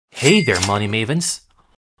Hey there, Money Mavens!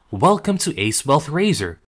 Welcome to Ace Wealth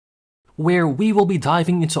Raiser, where we will be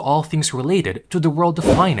diving into all things related to the world of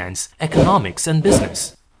finance, economics, and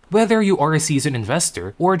business. Whether you are a seasoned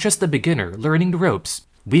investor or just a beginner learning the ropes,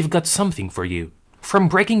 we've got something for you. From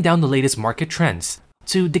breaking down the latest market trends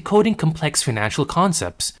to decoding complex financial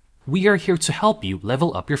concepts, we are here to help you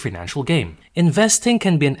level up your financial game. Investing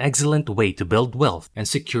can be an excellent way to build wealth and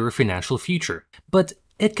secure a financial future, but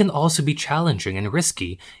it can also be challenging and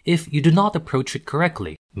risky if you do not approach it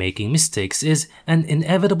correctly. Making mistakes is an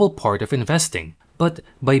inevitable part of investing, but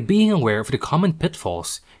by being aware of the common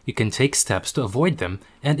pitfalls, you can take steps to avoid them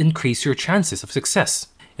and increase your chances of success.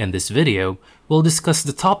 In this video, we'll discuss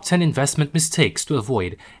the top 10 investment mistakes to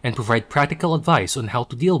avoid and provide practical advice on how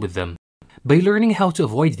to deal with them. By learning how to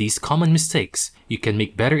avoid these common mistakes, you can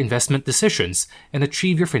make better investment decisions and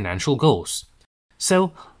achieve your financial goals.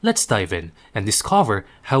 So, let's dive in and discover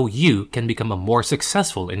how you can become a more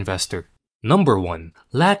successful investor. Number 1.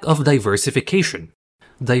 Lack of diversification.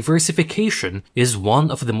 Diversification is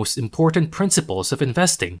one of the most important principles of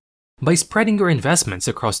investing. By spreading your investments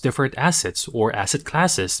across different assets or asset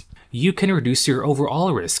classes, you can reduce your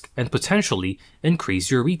overall risk and potentially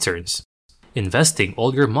increase your returns. Investing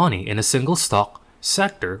all your money in a single stock,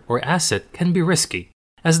 sector, or asset can be risky,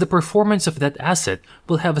 as the performance of that asset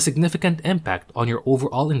will have a significant impact on your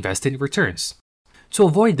overall invested returns. To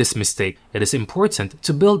avoid this mistake, it is important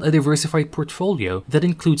to build a diversified portfolio that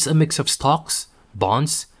includes a mix of stocks,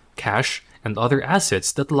 bonds, cash, and other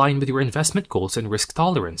assets that align with your investment goals and risk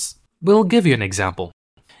tolerance. We'll give you an example.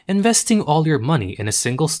 Investing all your money in a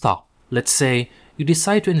single stock. Let's say you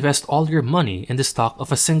decide to invest all your money in the stock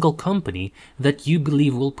of a single company that you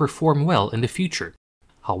believe will perform well in the future.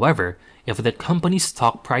 However, if that company's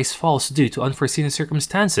stock price falls due to unforeseen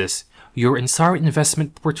circumstances, your entire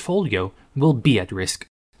investment portfolio will be at risk.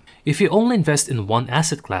 If you only invest in one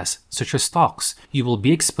asset class, such as stocks, you will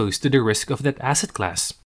be exposed to the risk of that asset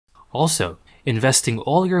class. Also, investing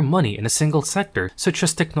all your money in a single sector, such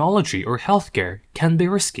as technology or healthcare, can be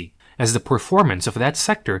risky, as the performance of that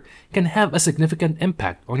sector can have a significant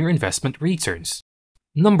impact on your investment returns.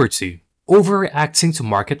 Number 2. Overreacting to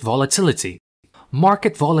market volatility.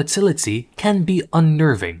 Market volatility can be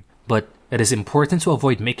unnerving, but it is important to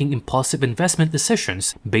avoid making impulsive investment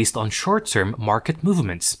decisions based on short-term market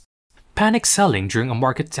movements. Panic selling during a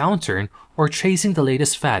market downturn or chasing the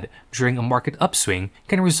latest fad during a market upswing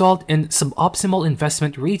can result in suboptimal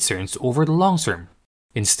investment returns over the long term.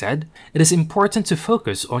 Instead, it is important to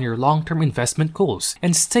focus on your long-term investment goals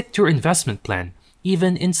and stick to your investment plan,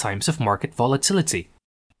 even in times of market volatility.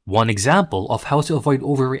 One example of how to avoid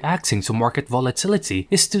overreacting to market volatility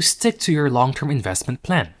is to stick to your long-term investment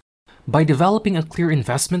plan. By developing a clear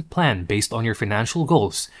investment plan based on your financial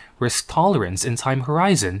goals, risk tolerance, and time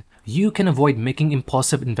horizon, you can avoid making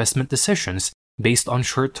impulsive investment decisions based on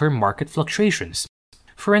short-term market fluctuations.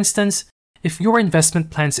 For instance, if your investment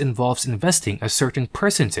plans involves investing a certain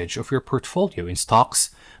percentage of your portfolio in stocks,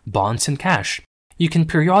 bonds, and cash, you can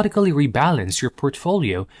periodically rebalance your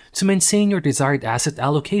portfolio to maintain your desired asset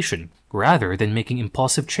allocation rather than making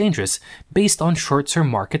impulsive changes based on short-term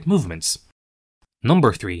market movements.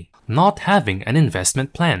 Number 3. Not having an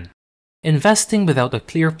investment plan. Investing without a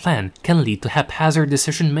clear plan can lead to haphazard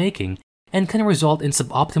decision-making and can result in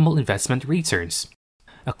suboptimal investment returns.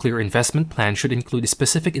 A clear investment plan should include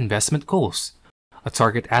specific investment goals, a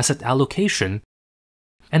target asset allocation,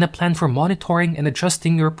 and a plan for monitoring and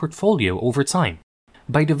adjusting your portfolio over time.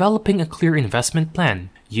 By developing a clear investment plan,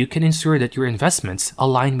 you can ensure that your investments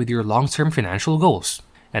align with your long-term financial goals.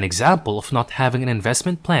 An example of not having an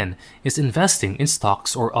investment plan is investing in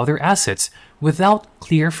stocks or other assets without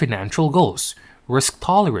clear financial goals, risk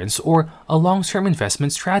tolerance, or a long-term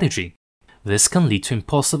investment strategy. This can lead to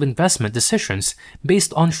impulsive investment decisions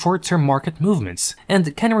based on short-term market movements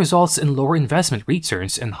and can result in lower investment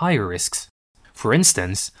returns and higher risks. For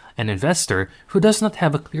instance, an investor who does not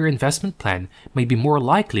have a clear investment plan may be more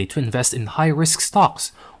likely to invest in high-risk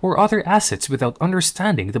stocks or other assets without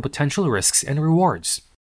understanding the potential risks and rewards.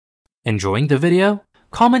 Enjoying the video?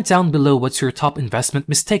 Comment down below what's your top investment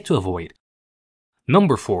mistake to avoid.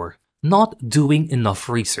 Number 4. Not doing enough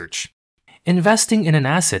research. Investing in an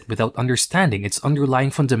asset without understanding its underlying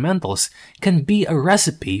fundamentals can be a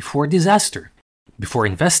recipe for disaster. Before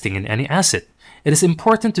investing in any asset, it is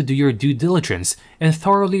important to do your due diligence and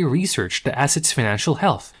thoroughly research the asset's financial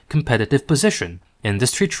health, competitive position,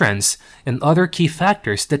 industry trends, and other key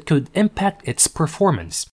factors that could impact its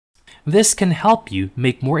performance. This can help you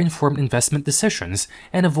make more informed investment decisions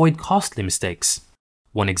and avoid costly mistakes.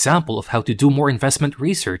 One example of how to do more investment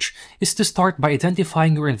research is to start by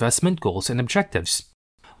identifying your investment goals and objectives.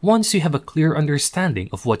 Once you have a clear understanding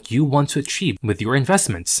of what you want to achieve with your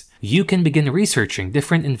investments, you can begin researching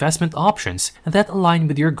different investment options that align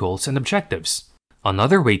with your goals and objectives.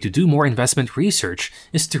 Another way to do more investment research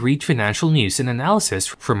is to read financial news and analysis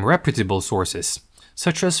from reputable sources,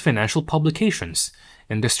 such as financial publications,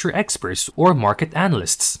 industry experts, or market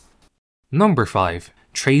analysts. Number 5.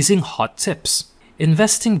 Chasing hot tips.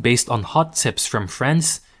 Investing based on hot tips from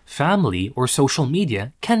friends, family, or social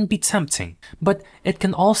media can be tempting, but it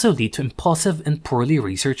can also lead to impulsive and poorly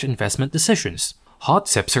researched investment decisions. Hot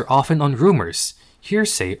tips are often on rumors,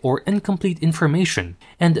 hearsay, or incomplete information,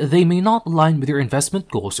 and they may not align with your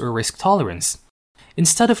investment goals or risk tolerance.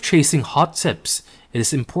 Instead of chasing hot tips, it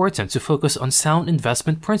is important to focus on sound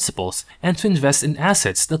investment principles and to invest in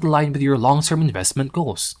assets that align with your long-term investment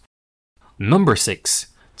goals. Number 6.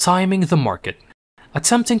 Timing the market.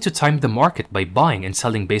 Attempting to time the market by buying and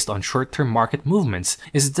selling based on short-term market movements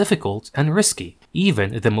is difficult and risky.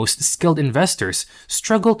 Even the most skilled investors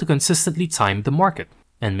struggle to consistently time the market,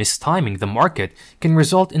 and mistiming the market can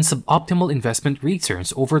result in suboptimal investment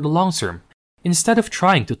returns over the long term. Instead of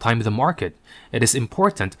trying to time the market, it is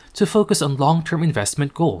important to focus on long-term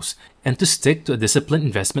investment goals and to stick to a disciplined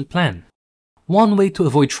investment plan. One way to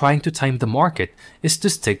avoid trying to time the market is to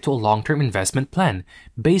stick to a long-term investment plan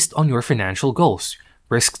based on your financial goals,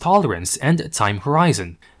 risk tolerance, and time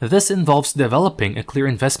horizon. This involves developing a clear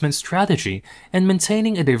investment strategy and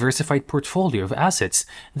maintaining a diversified portfolio of assets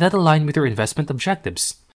that align with your investment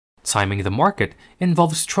objectives. Timing the market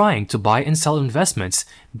involves trying to buy and sell investments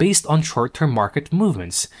based on short-term market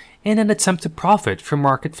movements in an attempt to profit from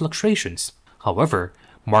market fluctuations. However,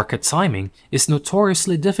 market timing is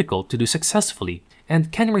notoriously difficult to do successfully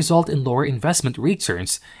and can result in lower investment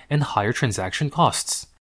returns and higher transaction costs.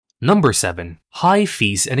 Number 7. High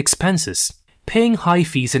fees and expenses. Paying high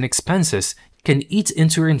fees and expenses can eat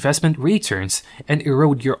into your investment returns and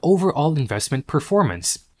erode your overall investment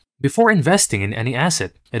performance. Before investing in any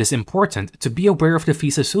asset, it is important to be aware of the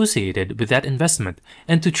fees associated with that investment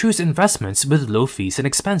and to choose investments with low fees and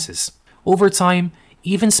expenses. Over time,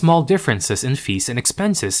 even small differences in fees and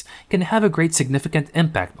expenses can have a great significant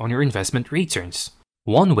impact on your investment returns.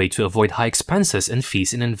 One way to avoid high expenses and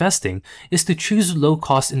fees in investing is to choose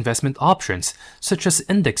low-cost investment options such as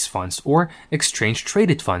index funds or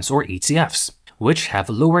exchange-traded funds or ETFs, which have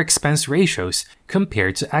lower expense ratios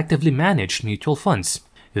compared to actively managed mutual funds.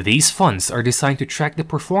 These funds are designed to track the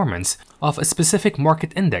performance of a specific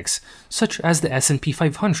market index, such as the S&P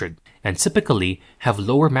 500, and typically have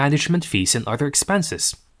lower management fees and other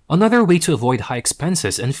expenses. Another way to avoid high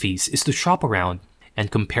expenses and fees is to shop around and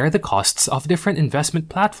compare the costs of different investment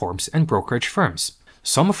platforms and brokerage firms.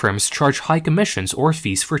 Some firms charge high commissions or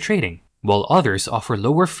fees for trading, while others offer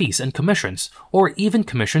lower fees and commissions or even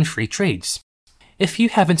commission-free trades. If you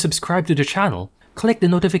haven't subscribed to the channel, click the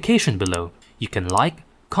notification below. You can like,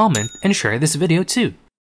 comment, and share this video too.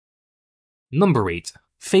 Number 8.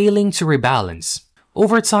 Failing to rebalance.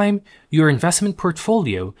 Over time, your investment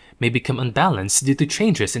portfolio may become unbalanced due to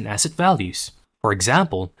changes in asset values. For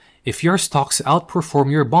example, if your stocks outperform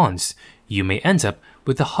your bonds, you may end up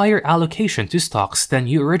with a higher allocation to stocks than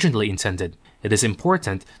you originally intended. It is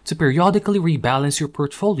important to periodically rebalance your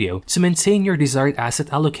portfolio to maintain your desired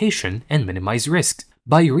asset allocation and minimize risk.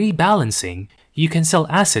 By rebalancing, you can sell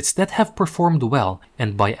assets that have performed well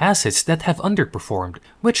and buy assets that have underperformed,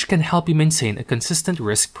 which can help you maintain a consistent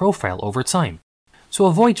risk profile over time. To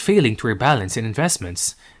avoid failing to rebalance in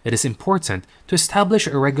investments, it is important to establish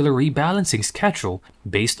a regular rebalancing schedule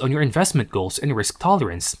based on your investment goals and risk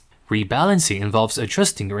tolerance. Rebalancing involves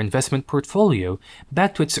adjusting your investment portfolio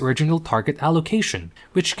back to its original target allocation,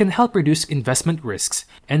 which can help reduce investment risks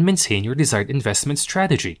and maintain your desired investment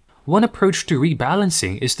strategy. One approach to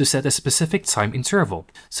rebalancing is to set a specific time interval,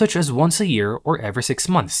 such as once a year or every 6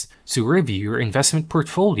 months, to review your investment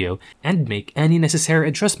portfolio and make any necessary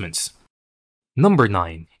adjustments. Number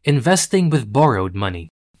 9. Investing with borrowed money.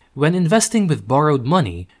 When investing with borrowed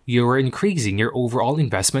money, you are increasing your overall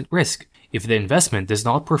investment risk. If the investment does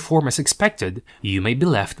not perform as expected, you may be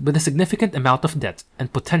left with a significant amount of debt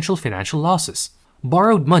and potential financial losses.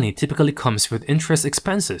 Borrowed money typically comes with interest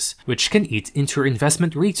expenses, which can eat into your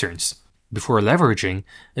investment returns. Before leveraging,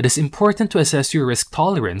 it is important to assess your risk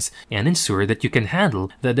tolerance and ensure that you can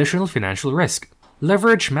handle the additional financial risk.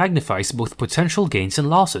 Leverage magnifies both potential gains and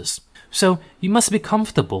losses, so you must be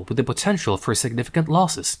comfortable with the potential for significant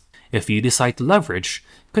losses. If you decide to leverage,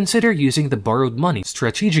 consider using the borrowed money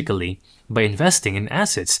strategically by investing in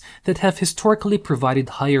assets that have historically provided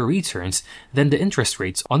higher returns than the interest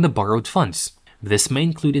rates on the borrowed funds. This may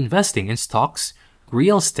include investing in stocks,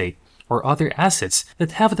 real estate, or other assets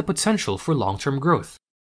that have the potential for long-term growth.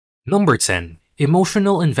 Number 10.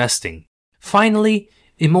 Emotional investing. Finally,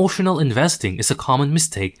 emotional investing is a common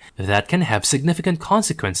mistake that can have significant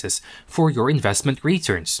consequences for your investment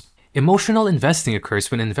returns. Emotional investing occurs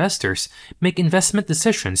when investors make investment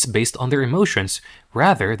decisions based on their emotions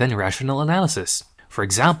rather than rational analysis. For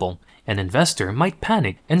example, an investor might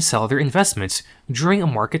panic and sell their investments during a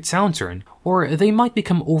market downturn, or they might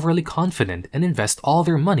become overly confident and invest all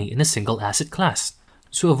their money in a single asset class.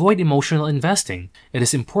 To avoid emotional investing, it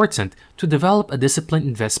is important to develop a disciplined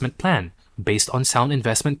investment plan based on sound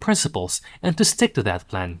investment principles and to stick to that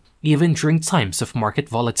plan, even during times of market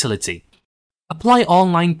volatility. Apply all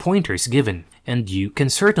 9 pointers given, and you can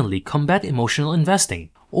certainly combat emotional investing.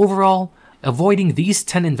 Overall, avoiding these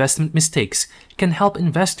 10 investment mistakes can help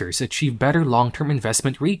investors achieve better long-term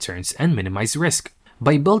investment returns and minimize risk.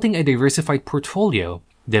 By building a diversified portfolio,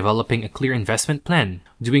 developing a clear investment plan,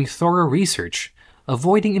 doing thorough research,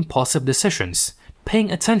 avoiding impulsive decisions,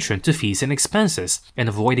 paying attention to fees and expenses, and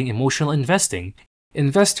avoiding emotional investing,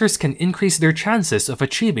 investors can increase their chances of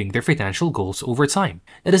achieving their financial goals over time.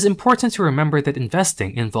 It is important to remember that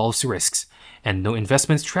investing involves risks, and no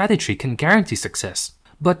investment strategy can guarantee success.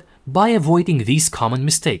 But by avoiding these common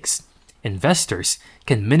mistakes, investors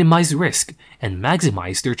can minimize risk and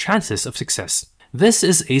maximize their chances of success. This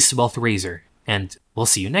is Ace Wealth Raiser, and we'll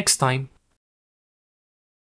see you next time.